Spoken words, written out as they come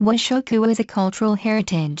Washoku is a cultural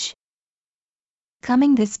heritage.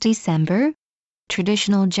 Coming this December,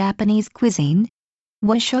 traditional Japanese cuisine,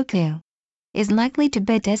 Washoku, is likely to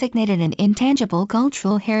be designated an intangible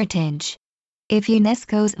cultural heritage, if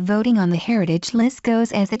UNESCO's voting on the heritage list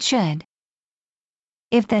goes as it should.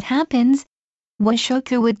 If that happens,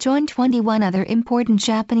 Washoku would join 21 other important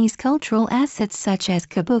Japanese cultural assets such as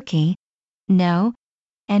kabuki, no,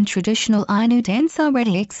 and traditional Ainu dance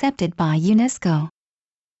already accepted by UNESCO.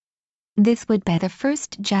 This would be the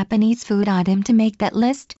first Japanese food item to make that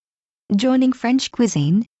list, joining French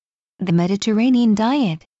cuisine, the Mediterranean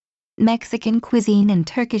diet, Mexican cuisine and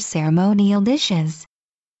Turkish ceremonial dishes.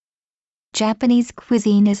 Japanese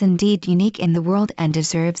cuisine is indeed unique in the world and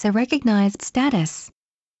deserves a recognized status.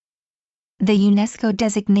 The UNESCO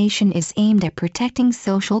designation is aimed at protecting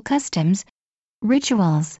social customs,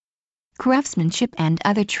 rituals, craftsmanship and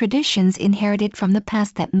other traditions inherited from the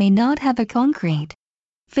past that may not have a concrete,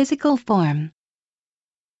 physical form.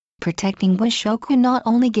 Protecting Washoku not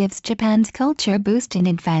only gives Japan's culture a boost in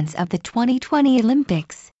advance of the 2020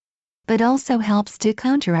 Olympics, but also helps to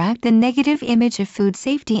counteract the negative image of food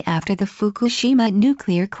safety after the Fukushima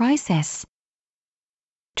nuclear crisis.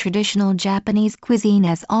 Traditional Japanese cuisine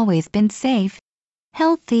has always been safe,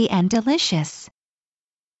 healthy and delicious.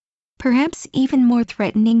 Perhaps even more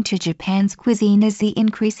threatening to Japan's cuisine is the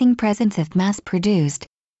increasing presence of mass-produced,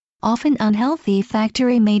 often unhealthy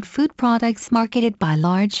factory-made food products marketed by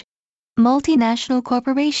large, multinational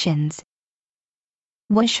corporations.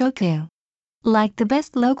 Washoku, like the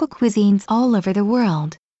best local cuisines all over the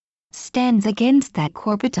world, stands against that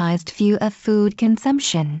corporatized view of food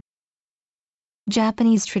consumption.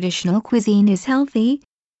 Japanese traditional cuisine is healthy,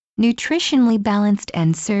 nutritionally balanced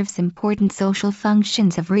and serves important social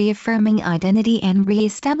functions of reaffirming identity and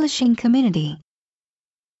re-establishing community.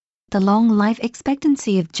 The long life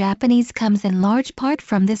expectancy of Japanese comes in large part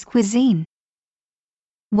from this cuisine.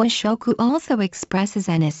 Washoku also expresses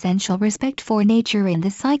an essential respect for nature in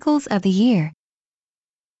the cycles of the year.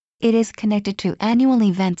 It is connected to annual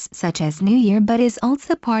events such as New Year but is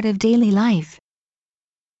also part of daily life.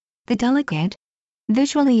 The delicate,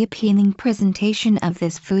 visually appealing presentation of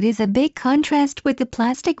this food is a big contrast with the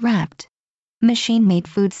plastic-wrapped, machine-made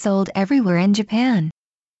food sold everywhere in Japan.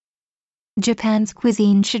 Japan's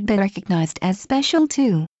cuisine should be recognized as special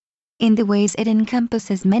too, in the ways it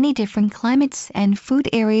encompasses many different climates and food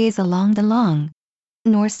areas along the long,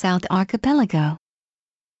 North-South archipelago.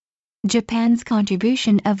 Japan's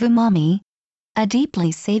contribution of umami, a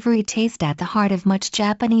deeply savory taste at the heart of much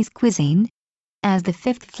Japanese cuisine, as the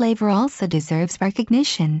fifth flavor also deserves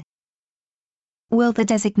recognition. Will the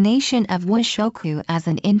designation of Washoku as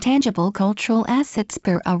an intangible cultural asset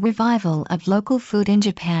spur a revival of local food in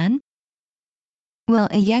Japan? Will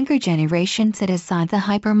a younger generation set aside the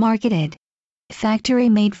hyper-marketed,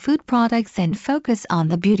 factory-made food products and focus on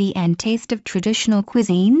the beauty and taste of traditional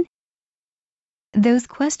cuisine? Those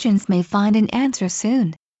questions may find an answer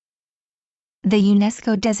soon. The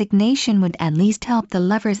UNESCO designation would at least help the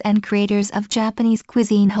lovers and creators of Japanese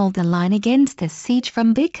cuisine hold the line against the siege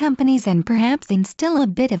from big companies and perhaps instill a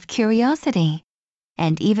bit of curiosity,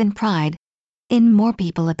 and even pride, in more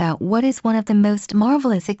people about what is one of the most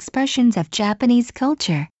marvelous expressions of Japanese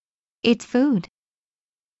culture: its food.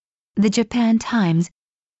 The Japan Times,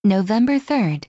 November 3.